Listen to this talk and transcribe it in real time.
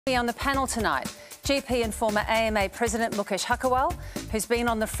On the panel tonight, GP and former AMA President Mukesh Huckawal, who's been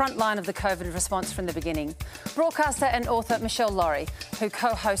on the front line of the COVID response from the beginning, broadcaster and author Michelle Laurie, who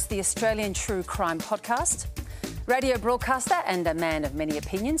co-hosts the Australian True Crime podcast, radio broadcaster and a man of many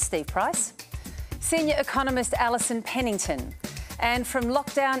opinions, Steve Price, senior economist Alison Pennington, and from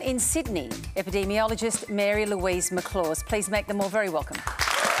lockdown in Sydney, epidemiologist Mary Louise McLaws. Please make them all very welcome.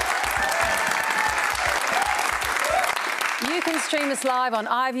 You can stream us live on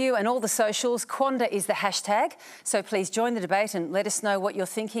iView and all the socials. Quanda is the hashtag, so please join the debate and let us know what you're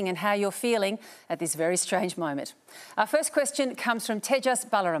thinking and how you're feeling at this very strange moment. Our first question comes from Tejas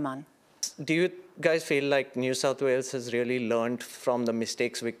Balaraman. Do you guys feel like New South Wales has really learned from the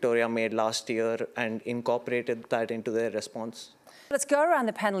mistakes Victoria made last year and incorporated that into their response? Let's go around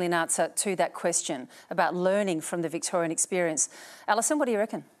the panel in answer to that question about learning from the Victorian experience. Alison, what do you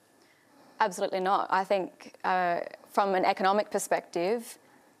reckon? Absolutely not. I think from an economic perspective,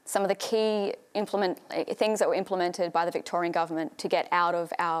 some of the key things that were implemented by the Victorian government to get out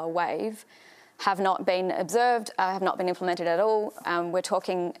of our wave have not been observed, have not been implemented at all. We're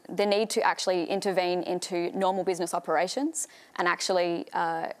talking the need to actually intervene into normal business operations and actually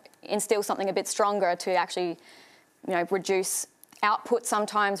instill something a bit stronger to actually, reduce output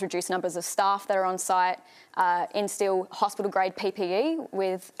sometimes, reduce numbers of staff that are on site, instill hospital-grade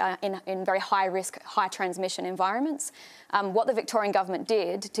PPE in very high-risk, high-transmission environments. What the Victorian government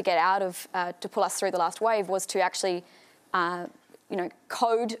did to get out of, to pull us through the last wave was to actually,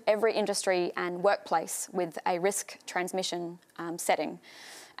 code every industry and workplace with a risk transmission setting.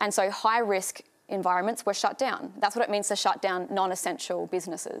 And so high-risk environments were shut down. That's what it means to shut down non-essential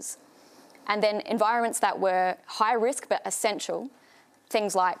businesses. And then environments that were high risk but essential,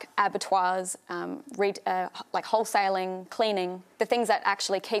 things like abattoirs, like wholesaling, cleaning, the things that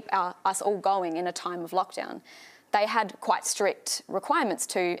actually keep us all going in a time of lockdown. They had quite strict requirements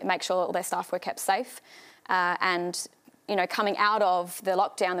to make sure all their staff were kept safe. And coming out of the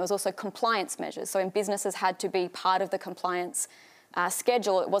lockdown, there was also compliance measures. So businesses had to be part of the compliance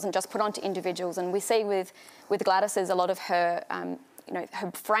schedule. It wasn't just put onto individuals. And we see with Gladys's, a lot of her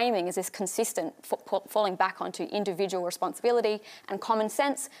her framing is this consistent falling back onto individual responsibility and common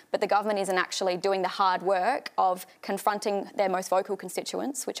sense, but the government isn't actually doing the hard work of confronting their most vocal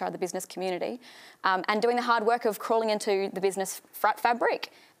constituents, which are the business community, and doing the hard work of crawling into the business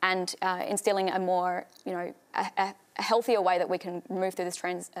fabric and instilling a more, a healthier way that we can move through this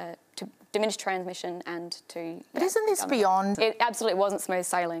to diminish transmission and to... But isn't this beyond... It absolutely wasn't smooth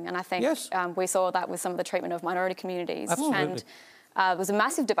sailing, and I think yes. We saw that with some of the treatment of minority communities. Absolutely. And there was a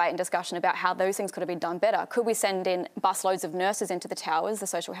massive debate and discussion about how those things could have been done better. Could we send in busloads of nurses into the towers, the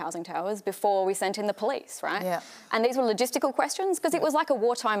social housing towers, before we sent in the police, right? Yeah. And these were logistical questions because it was like a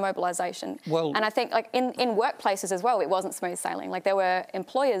wartime mobilisation. Well, and I think in workplaces as well, it wasn't smooth sailing. Like there were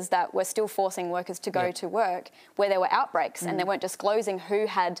employers that were still forcing workers to go to work where there were outbreaks and they weren't disclosing who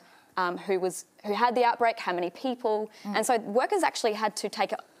had the outbreak, how many people. And so workers actually had to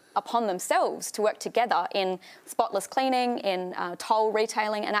take upon themselves to work together in spotless cleaning, in toll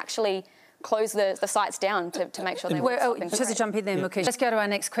retailing, and actually close the sites down to make sure they were just to jump in there, Mukesh. Let's go to our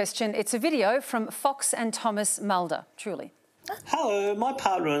next question. It's a video from Fox and Thomas Mulder, truly. Hello, my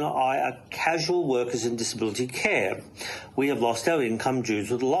partner and I are casual workers in disability care. We have lost our income due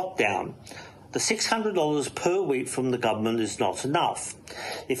to the lockdown. The $600 per week from the government is not enough.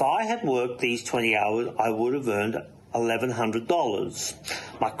 If I had worked these 20 hours, I would have earned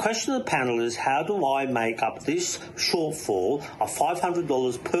 $1,100. My question to the panel is, how do I make up this shortfall of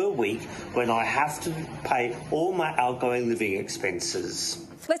 $500 per week when I have to pay all my outgoing living expenses?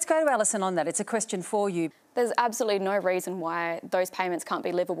 Let's go to Alison on that. It's a question for you. There's absolutely no reason why those payments can't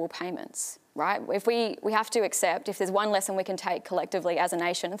be livable payments, right? If we have to accept, if there's one lesson we can take collectively as a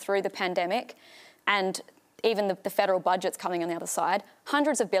nation through the pandemic and even the federal budget's coming on the other side,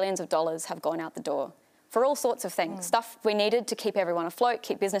 hundreds of billions of dollars have gone out the door for all sorts of things. Stuff we needed to keep everyone afloat,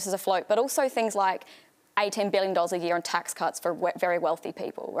 keep businesses afloat, but also things like $18 billion a year on tax cuts for very wealthy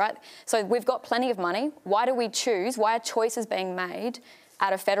people, right? So we've got plenty of money. Why do we choose? Why are choices being made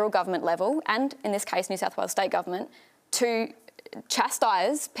at a federal government level, and in this case, New South Wales state government, to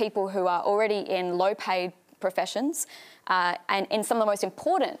chastise people who are already in low-paid professions and in some of the most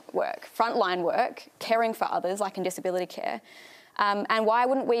important work, frontline work, caring for others, like in disability care? And why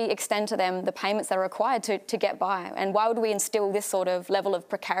wouldn't we extend to them the payments that are required to get by? And why would we instill this sort of level of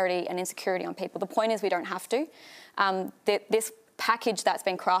precarity and insecurity on people? The point is we don't have to. This package that's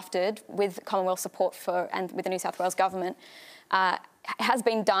been crafted with Commonwealth support and with the New South Wales government has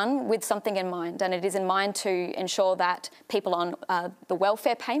been done with something in mind, and it is in mind to ensure that people on the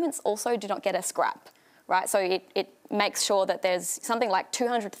welfare payments also do not get a scrap, right? So it makes sure that there's something like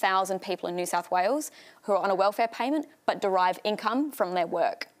 200,000 people in New South Wales who are on a welfare payment but derive income from their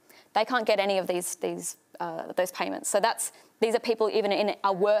work. They can't get any of those payments. So these are people even in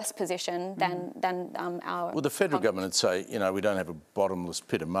a worse position than our... Well, the federal government would say, you know, we don't have a bottomless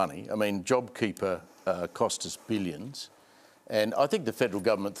pit of money. I mean, JobKeeper cost us billions. And I think the federal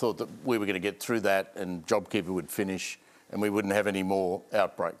government thought that we were going to get through that and JobKeeper would finish and we wouldn't have any more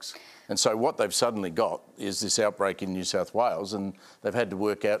outbreaks. And so what they've suddenly got is this outbreak in New South Wales, and they've had to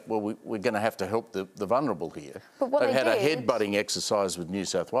work out, well, we're going to have to help the vulnerable here. But what they've had a head-butting exercise with New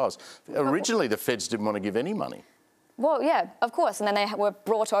South Wales. Originally, the feds didn't want to give any money. Well, yeah, of course, and then they were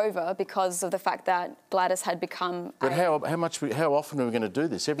brought over because of the fact that Gladys had become... But how often are we going to do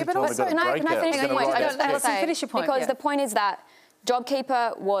this? Every time we've got a breakout, we're going to finish your point. Because the point is that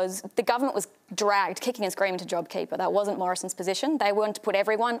JobKeeper the government was dragged kicking and screaming to JobKeeper. That wasn't Morrison's position. They wanted to put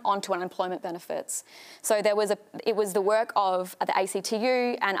everyone onto unemployment benefits. So it was the work of the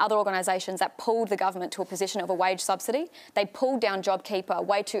ACTU and other organisations that pulled the government to a position of a wage subsidy. They pulled down JobKeeper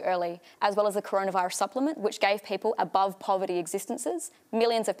way too early, as well as the coronavirus supplement, which gave people above poverty existences,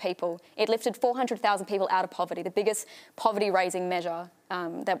 millions of people. It lifted 400,000 people out of poverty, the biggest poverty-raising measure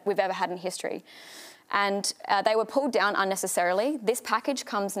that we've ever had in history. And they were pulled down unnecessarily. This package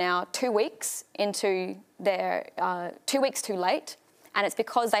comes now 2 weeks into 2 weeks too late, and it's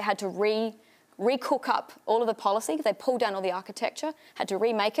because they had to re-cook up all of the policy. They pulled down all the architecture, had to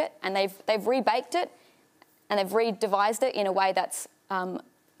remake it, and they've rebaked it, and they've re-devised it in a way that's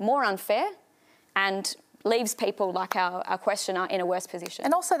more unfair and leaves people like our questioner in a worse position.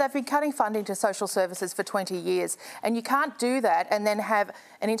 And also they've been cutting funding to social services for 20 years and you can't do that and then have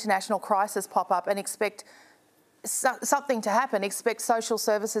an international crisis pop up and expect something to happen, expect social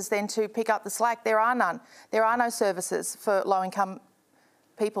services then to pick up the slack. There are none. There are no services for low-income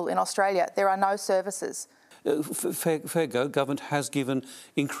people in Australia. There are no services. Fair go. Government has given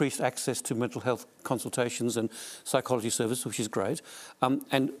increased access to mental health consultations and psychology services, which is great.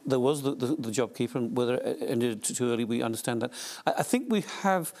 And there was the JobKeeper, and whether it ended too early, we understand that. I think we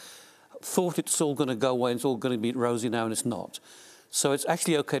have thought it's all going to go away and it's all going to be rosy now, and it's not. So it's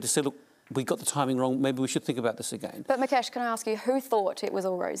actually okay to say, look, we got the timing wrong, maybe we should think about this again. But Mukesh, can I ask you, who thought it was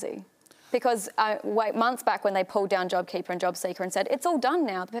all rosy? Because months back when they pulled down JobKeeper and JobSeeker and said, it's all done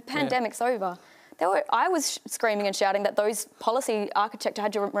now, the pandemic's over. I was screaming and shouting that those policy architecture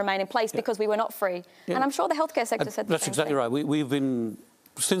had to remain in place because we were not free. Yeah. And I'm sure the healthcare sector said the That's same exactly thing. Right. We've been,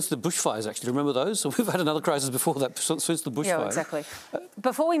 since the bushfires, actually, remember those? So we've had another crisis before that, since the bushfires. Yeah, exactly.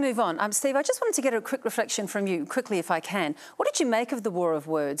 Before we move on, Steve, I just wanted to get a quick reflection from you, quickly if I can. What did you make of the war of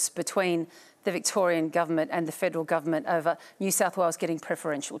words between the Victorian government and the federal government over New South Wales getting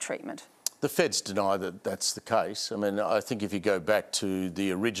preferential treatment? The feds deny that that's the case. I mean, I think if you go back to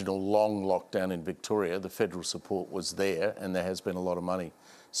the original long lockdown in Victoria, the federal support was there and there has been a lot of money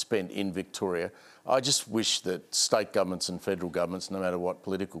spent in Victoria. I just wish that state governments and federal governments, no matter what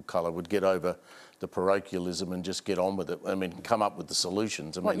political colour, would get over the parochialism and just get on with it. I mean, come up with the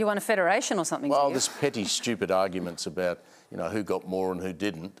solutions. I mean, you want a federation or something? Well, there's petty, stupid arguments about, you know, who got more and who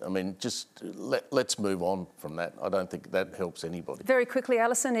didn't. I mean, just let's move on from that. I don't think that helps anybody. Very quickly,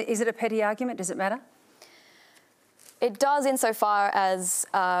 Alison, is it a petty argument? Does it matter? It does insofar as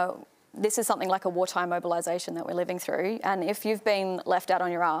this is something like a wartime mobilisation that we're living through, and if you've been left out on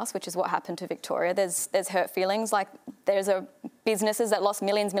your arse, which is what happened to Victoria, there's hurt feelings. Like there's businesses that lost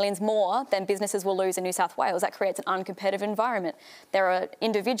millions more than businesses will lose in New South Wales. That creates an uncompetitive environment. There are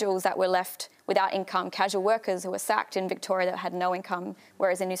individuals that were left without income, casual workers who were sacked in Victoria that had no income,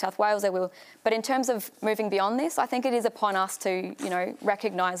 whereas in New South Wales they will. But in terms of moving beyond this, I think it is upon us to,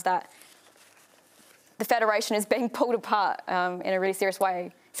 recognise that the Federation is being pulled apart in a really serious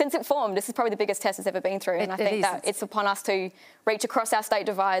way. Since it formed, this is probably the biggest test it's ever been through, and I think that it's upon us to reach across our state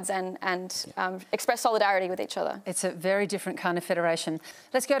divides and express solidarity with each other. It's a very different kind of federation.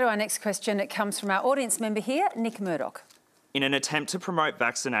 Let's go to our next question. It comes from our audience member here, Nick Murdoch. In an attempt to promote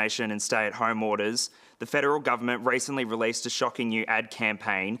vaccination and stay-at-home orders, the federal government recently released a shocking new ad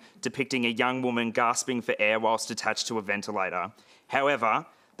campaign depicting a young woman gasping for air whilst attached to a ventilator. However,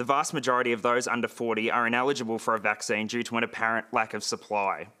 the vast majority of those under 40 are ineligible for a vaccine due to an apparent lack of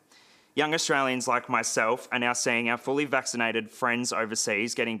supply. Young Australians like myself are now seeing our fully vaccinated friends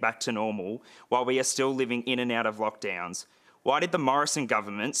overseas getting back to normal while we are still living in and out of lockdowns. Why did the Morrison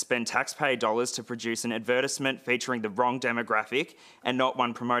government spend taxpayer dollars to produce an advertisement featuring the wrong demographic and not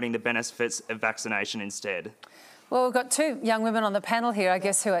one promoting the benefits of vaccination instead? Well, we've got two young women on the panel here, I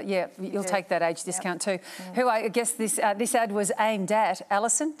guess, who are, you'll take that age discount too, who I guess this ad was aimed at.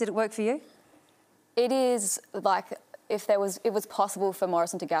 Alison, did it work for you? It is like, if it was possible for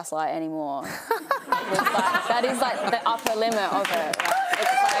Morrison to gaslight anymore. That is like the upper limit of it.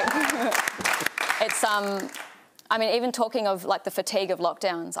 I mean, even talking of like the fatigue of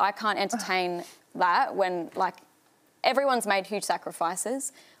lockdowns, I can't entertain that when like everyone's made huge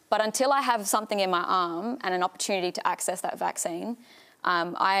sacrifices, but until I have something in my arm and an opportunity to access that vaccine,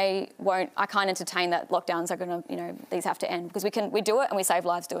 I can't entertain that lockdowns are going to, these have to end, because we do it and we save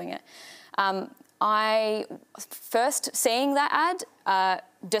lives doing it. I first seeing that ad,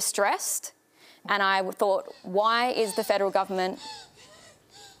 distressed, and I thought, why is the federal government,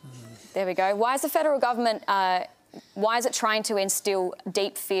 there we go, why is the federal government, why is it trying to instill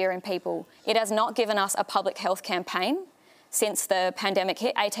deep fear in people? It has not given us a public health campaign since the pandemic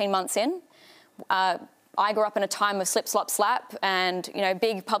hit, 18 months in. I grew up in a time of slip, slop, slap and,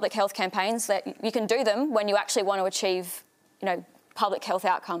 big public health campaigns that you can do them when you actually want to achieve, public health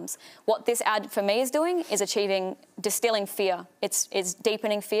outcomes. What this ad for me is doing is distilling fear. It's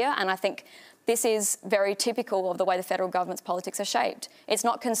deepening fear, and I think this is very typical of the way the federal government's politics are shaped. It's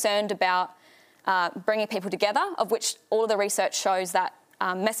not concerned about bringing people together, of which all of the research shows that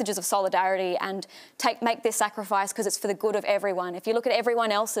messages of solidarity and make this sacrifice because it's for the good of everyone. If you look at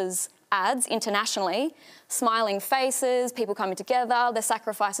everyone else's ads internationally, smiling faces, people coming together, the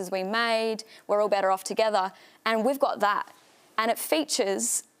sacrifices we made, we're all better off together, and we've got that. And it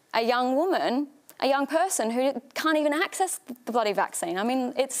features a young woman, a young person who can't even access the bloody vaccine. I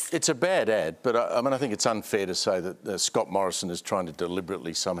mean, it's a bad ad, but I think it's unfair to say that Scott Morrison is trying to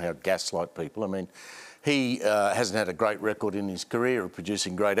deliberately somehow gaslight people. I mean, he hasn't had a great record in his career of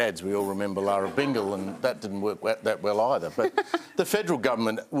producing great ads. We all remember Lara Bingle, and that didn't work that well either. But the federal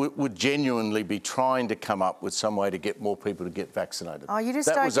government would genuinely be trying to come up with some way to get more people to get vaccinated. Oh, you just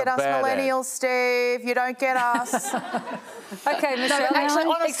don't get us millennials, Steve. You don't get us. OK, Michelle, actually,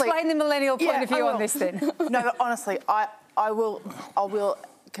 honestly, explain the millennial point of view on this then. No, but honestly, I will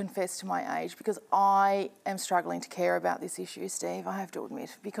confess to my age, because I am struggling to care about this issue, Steve, I have to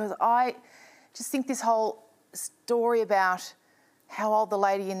admit, because I just think this whole story about how old the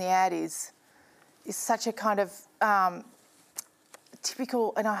lady in the ad is such a kind of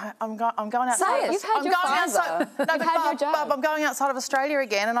typical. And I'm going outside. Say it. You've had your father. You've had your job. I'm going outside of Australia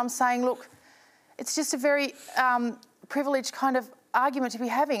again, and I'm saying, look, it's just a very privileged kind of argument to be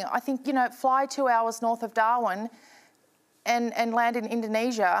having. I think, fly 2 hours north of Darwin and land in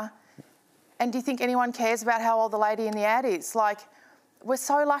Indonesia, and do you think anyone cares about how old the lady in the ad is? Like, we're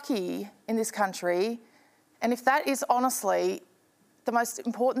so lucky in this country, and if that is honestly the most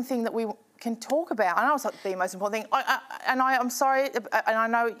important thing that we can talk about, I know it's not the most important thing, I'm sorry, and I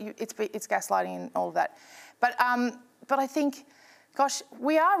know it's gaslighting and all of that, but I think, gosh,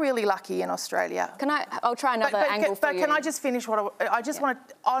 we are really lucky in Australia. I'll try another angle for you. But can I just finish what I just want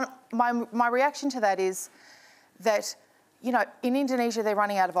to, my reaction to that is that, in Indonesia they're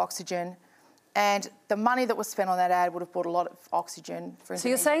running out of oxygen, and the money that was spent on that ad would have bought a lot of oxygen for Indonesia. So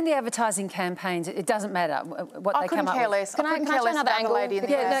you're saying the advertising campaigns, it doesn't matter what they come up with? I couldn't care less. Can I try another angle?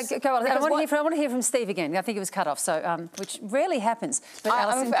 Yeah, no, go on. I want to hear from Steve again. I think it was cut off, so which rarely happens. But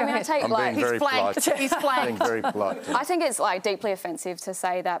Alison, I'm being very polite. He's flanked. Being very polite. I think it's deeply offensive to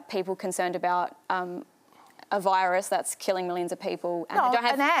say that people concerned about a virus that's killing millions of people and they don't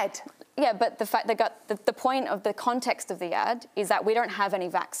have an ad. Yeah, but the point of the context of the ad is that we don't have any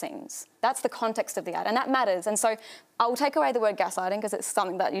vaccines. That's the context of the ad, and that matters. And so I will take away the word gaslighting because it's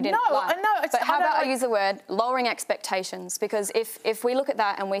something that you didn't like. But how about I use the word lowering expectations? Because if we look at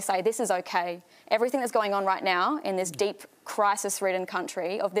that and we say this is okay, everything that's going on right now in this deep crisis-ridden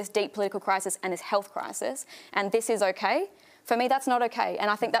country, of this deep political crisis and this health crisis, and this is okay, for me, that's not okay. And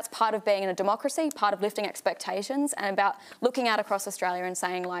I think that's part of being in a democracy, part of lifting expectations, and about looking out across Australia and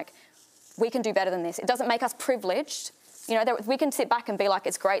saying, we can do better than this. It doesn't make us privileged. We can sit back and be like,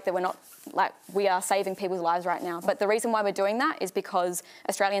 it's great that we're not, we are saving people's lives right now. But the reason why we're doing that is because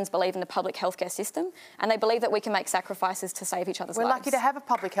Australians believe in the public healthcare system, and they believe that we can make sacrifices to save each other's lives. We're lucky to have a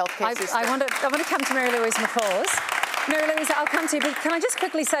public healthcare system. I want to come to Mary-Louise McClaws. Mary-Louise, I'll come to you, but can I just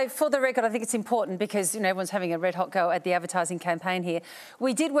quickly say, for the record, I think it's important because everyone's having a red-hot go at the advertising campaign here.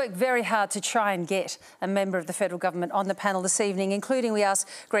 We did work very hard to try and get a member of the federal government on the panel this evening, including we asked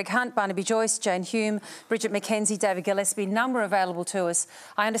Greg Hunt, Barnaby Joyce, Jane Hume, Bridget McKenzie, David Gillespie. None were available to us.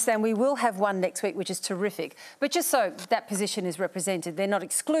 I understand we will have one next week, which is terrific. But just so that position is represented, they're not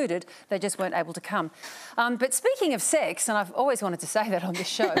excluded, they just weren't able to come. But speaking of sex, and I've always wanted to say that on this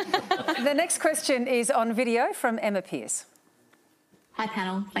show, the next question is on video from Emma Pearce. Hi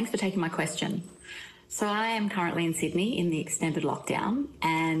panel, thanks for taking my question. So I am currently in Sydney in the extended lockdown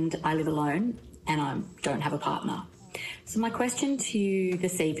and I live alone and I don't have a partner. So my question to you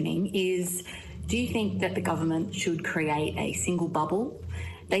this evening is, Do you think that the government should create a single bubble?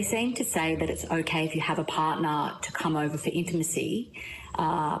 They seem to say that it's okay if you have a partner to come over for intimacy.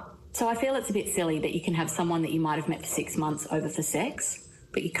 So I feel it's a bit silly that you can have someone that you might have met for 6 months over for sex,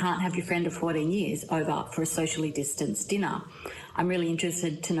 but you can't have your friend of 14 years over for a socially distanced dinner. I'm really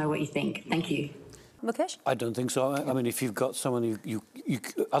interested to know what you think. Thank you. Mukesh? I don't think so. I mean, if you've got someone,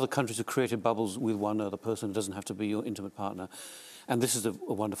 other countries have created bubbles with one other person. It doesn't have to be your intimate partner. And this is a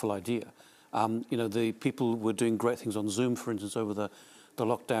wonderful idea. You know, the people were doing great things on Zoom, for instance, over the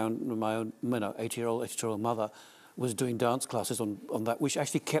lockdown. My own 80-year-old mother was doing dance classes on that, which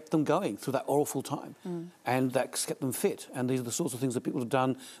actually kept them going through that awful time. And that kept them fit. And these are the sorts of things that people have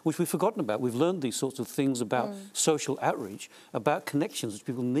done, which we've forgotten about. We've learned these sorts of things about social outreach, about connections which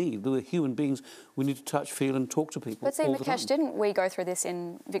people need. We're human beings. We need to touch, feel and talk to people. But see, Mukesh, didn't we go through this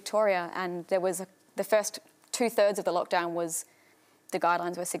in Victoria? And there was the first 2/3 of the lockdown was the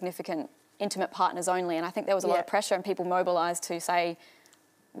guidelines were significant intimate partners only. And I think there was a lot of pressure and people mobilised to say,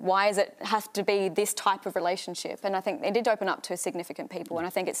 why does it have to be this type of relationship? And I think it did open up to significant people, and I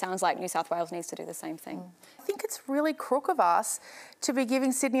think it sounds like New South Wales needs to do the same thing. I think it's really crook of us to be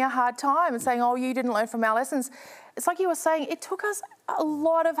giving Sydney a hard time and saying, oh, you didn't learn from our lessons. It's like you were saying, it took us a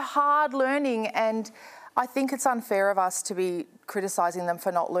lot of hard learning, and I think it's unfair of us to be criticising them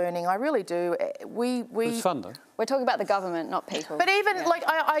for not learning. I really do. It's fun, though. We're talking about the government, not people. But even, like,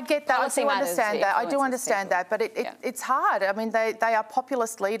 I get that. Policy I do understand that. I do understand people. that. But it's hard. I mean, they are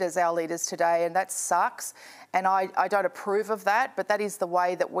populist leaders, our leaders today, and that sucks. And I don't approve of that, but that is the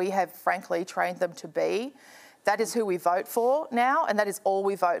way that we have, frankly, trained them to be. That is who we vote for now, and that is all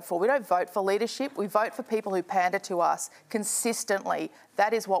we vote for. We don't vote for leadership. We vote for people who pander to us consistently.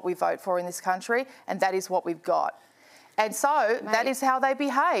 That is what we vote for in this country, and that is what we've got. And so that is how they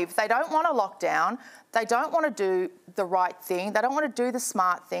behave. They don't want to lock down. They don't want to do the right thing. They don't want to do the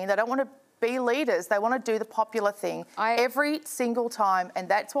smart thing. They don't want to be leaders. They want to do the popular thing every single time, and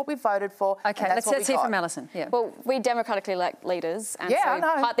that's what we voted for. Okay, let's hear from Alison. Yeah. Well, we democratically elect leaders, and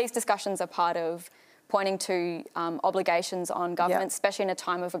so these discussions are part of pointing to obligations on governments, especially in a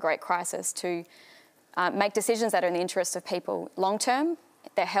time of a great crisis, to make decisions that are in the interest of people long-term,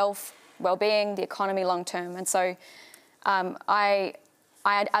 their health, well-being, the economy long-term. And so I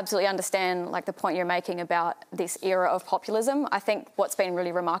absolutely understand the point you're making about this era of populism. I think what's been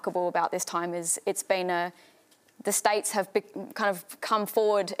really remarkable about this time is it's been the states have kind of come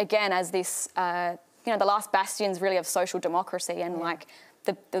forward again as this, the last bastions really of social democracy and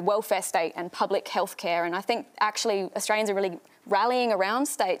the welfare state and public health care. And I think actually Australians are really rallying around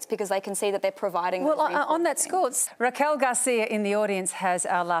states because they can see that they're providing... Well, on that score, Raquel Garcia in the audience has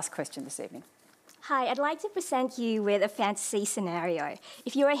our last question this evening. Hi, I'd like to present you with a fantasy scenario.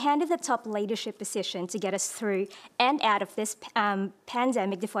 If you were handed the top leadership position to get us through and out of this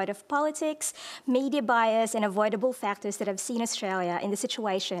pandemic devoid of politics, media bias and avoidable factors that have seen Australia in the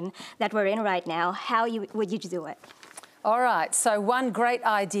situation that we're in right now, how would you do it? All right, so one great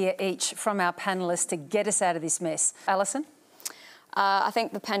idea each from our panellists to get us out of this mess. Alison? I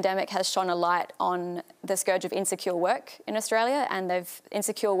think the pandemic has shone a light on the scourge of insecure work in Australia, and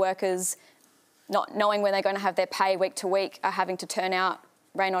insecure workers not knowing when they're going to have their pay week to week are having to turn out,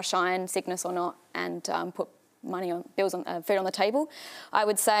 rain or shine, sickness or not, and put money on food on the table. I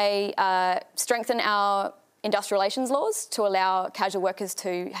would say strengthen our industrial relations laws to allow casual workers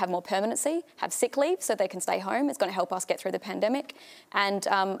to have more permanency, have sick leave so they can stay home. It's going to help us get through the pandemic, and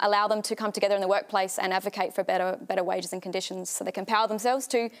allow them to come together in the workplace and advocate for better wages and conditions so they can empower themselves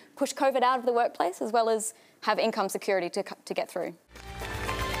to push COVID out of the workplace as well as have income security to get through.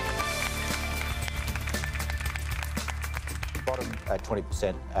 Bottom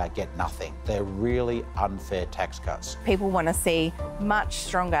 20% get nothing. They're really unfair tax cuts. People want to see much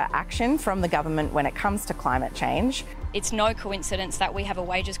stronger action from the government when it comes to climate change. It's no coincidence that we have a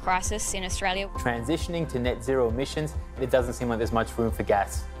wages crisis in Australia. Transitioning to net zero emissions, it doesn't seem like there's much room for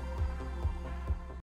gas.